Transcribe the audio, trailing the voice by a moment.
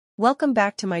Welcome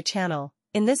back to my channel.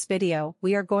 In this video,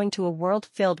 we are going to a world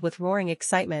filled with roaring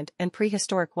excitement and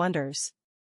prehistoric wonders.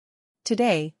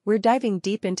 Today, we're diving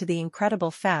deep into the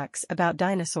incredible facts about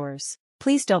dinosaurs.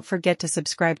 Please don't forget to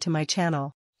subscribe to my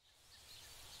channel.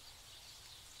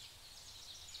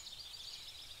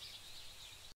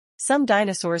 Some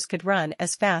dinosaurs could run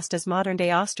as fast as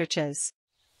modern-day ostriches.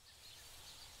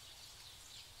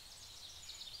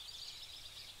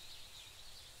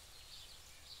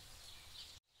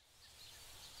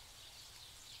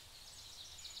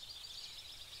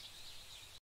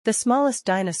 The smallest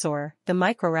dinosaur, the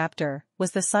Microraptor,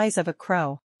 was the size of a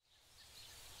crow.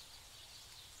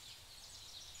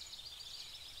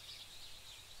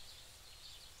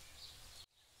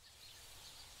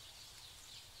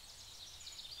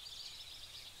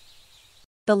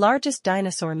 The largest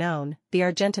dinosaur known, the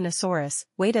Argentinosaurus,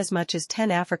 weighed as much as 10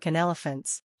 African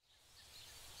elephants.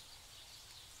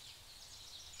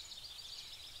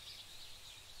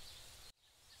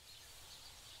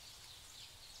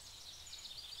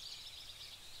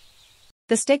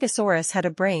 The Stegosaurus had a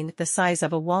brain the size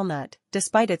of a walnut,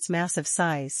 despite its massive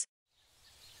size.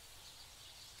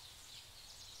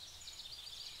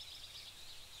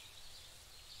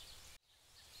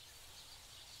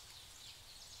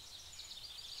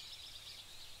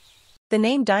 The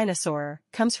name dinosaur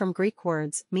comes from Greek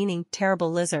words meaning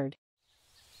terrible lizard.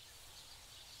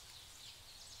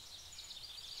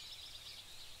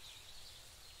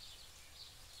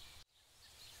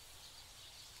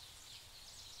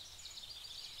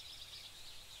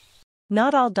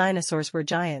 Not all dinosaurs were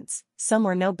giants, some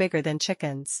were no bigger than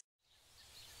chickens.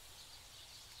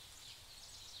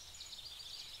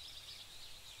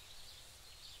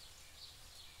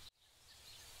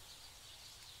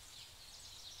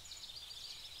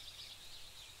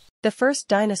 The first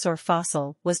dinosaur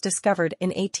fossil was discovered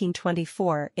in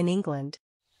 1824 in England.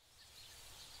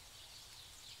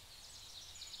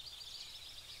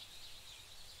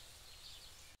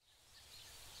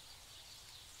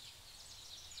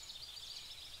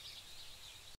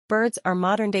 Birds are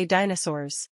modern-day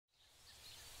dinosaurs.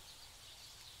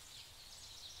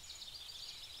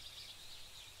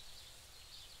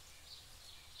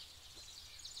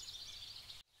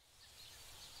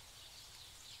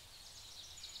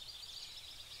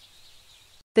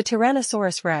 The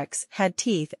Tyrannosaurus rex had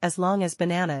teeth as long as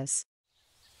bananas.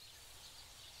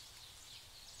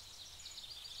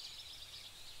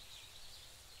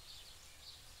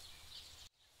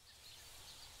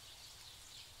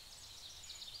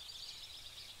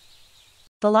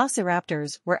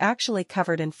 Velociraptors were actually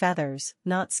covered in feathers,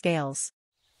 not scales.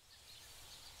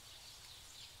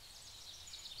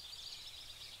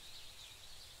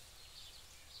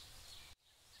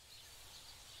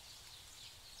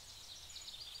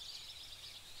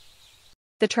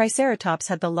 The Triceratops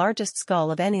had the largest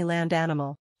skull of any land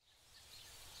animal.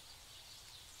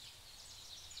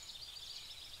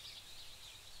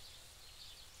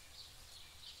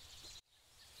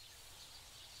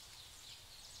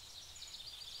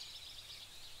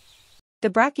 The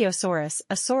Brachiosaurus,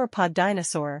 a sauropod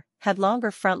dinosaur, had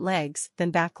longer front legs than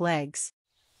back legs.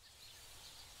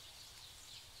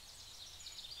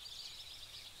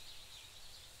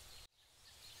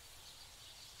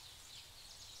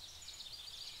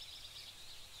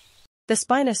 The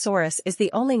Spinosaurus is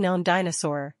the only known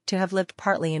dinosaur to have lived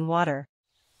partly in water.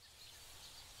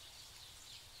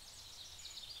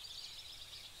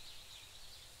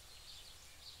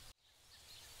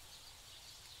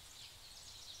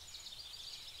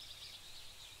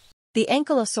 The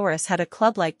Ankylosaurus had a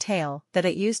club-like tail that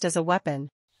it used as a weapon.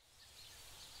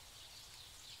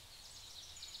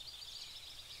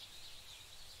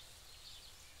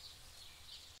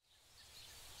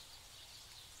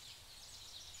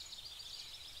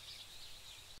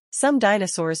 Some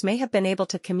dinosaurs may have been able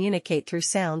to communicate through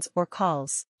sounds or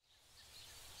calls.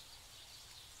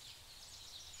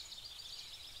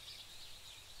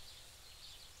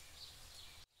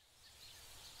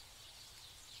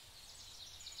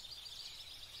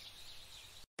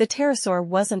 The pterosaur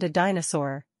wasn't a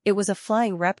dinosaur, it was a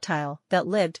flying reptile that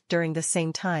lived during the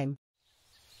same time.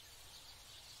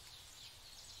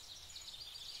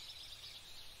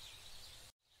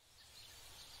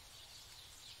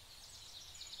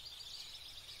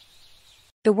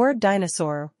 The word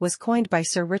dinosaur was coined by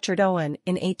Sir Richard Owen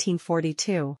in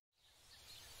 1842.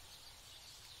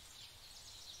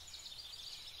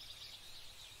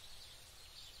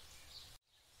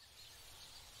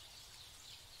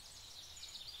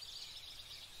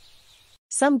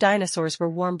 Some dinosaurs were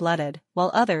warm-blooded,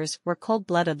 while others were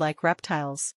cold-blooded like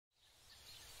reptiles.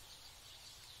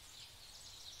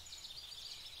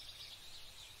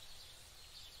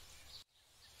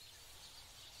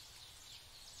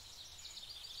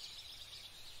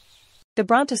 The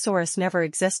Brontosaurus never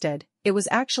existed, it was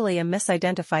actually a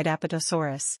misidentified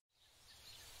Apatosaurus.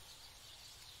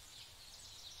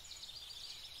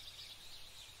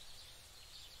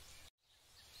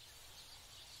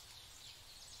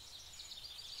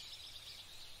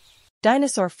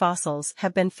 Dinosaur fossils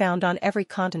have been found on every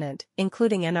continent,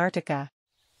 including Antarctica.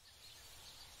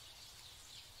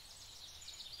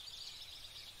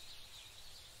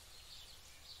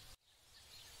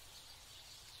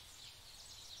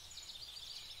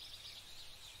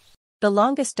 The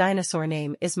longest dinosaur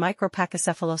name is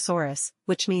Micropachycephalosaurus,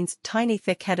 which means tiny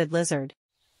thick-headed lizard.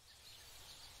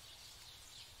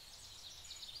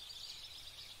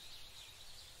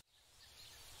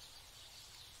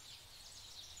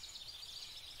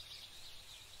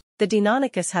 The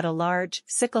Deinonychus had a large,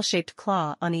 sickle-shaped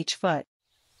claw on each foot.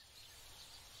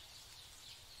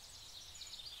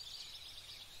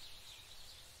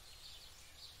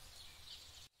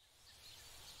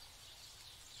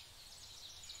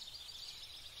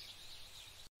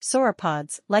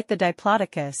 Sauropods, like the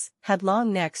Diplodocus, had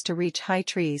long necks to reach high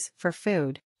trees for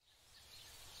food.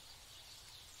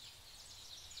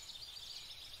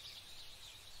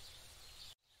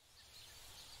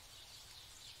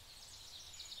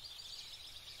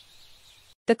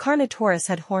 The Carnotaurus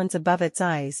had horns above its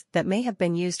eyes that may have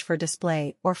been used for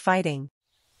display or fighting.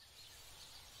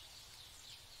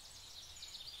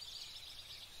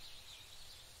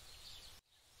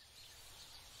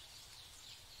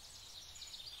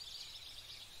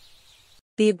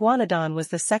 The iguanodon was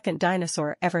the second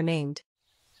dinosaur ever named.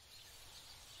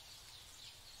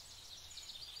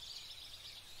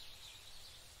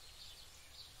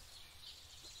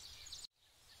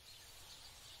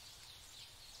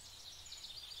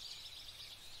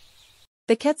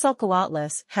 The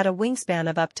Quetzalcoatlus had a wingspan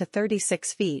of up to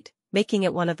 36 feet, making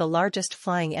it one of the largest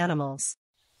flying animals.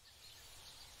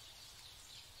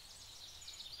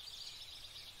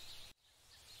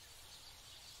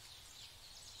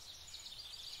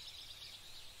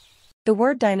 The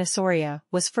word Dinosauria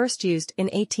was first used in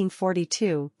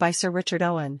 1842 by Sir Richard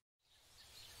Owen.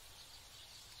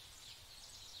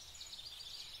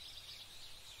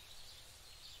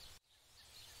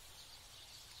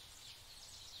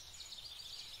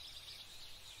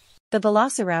 The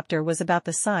velociraptor was about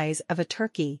the size of a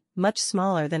turkey, much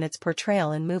smaller than its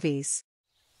portrayal in movies.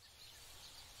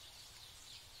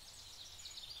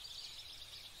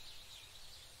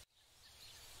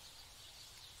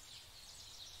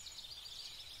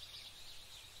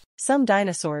 Some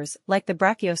dinosaurs, like the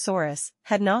Brachiosaurus,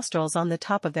 had nostrils on the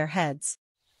top of their heads.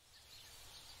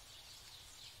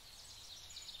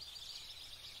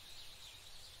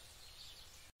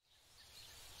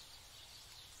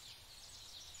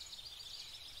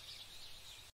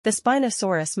 The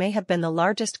Spinosaurus may have been the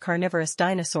largest carnivorous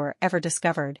dinosaur ever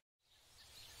discovered.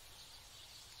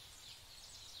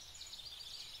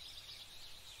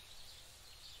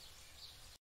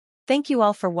 Thank you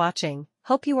all for watching,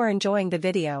 hope you are enjoying the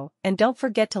video, and don't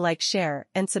forget to like, share,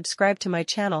 and subscribe to my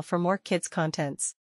channel for more kids contents.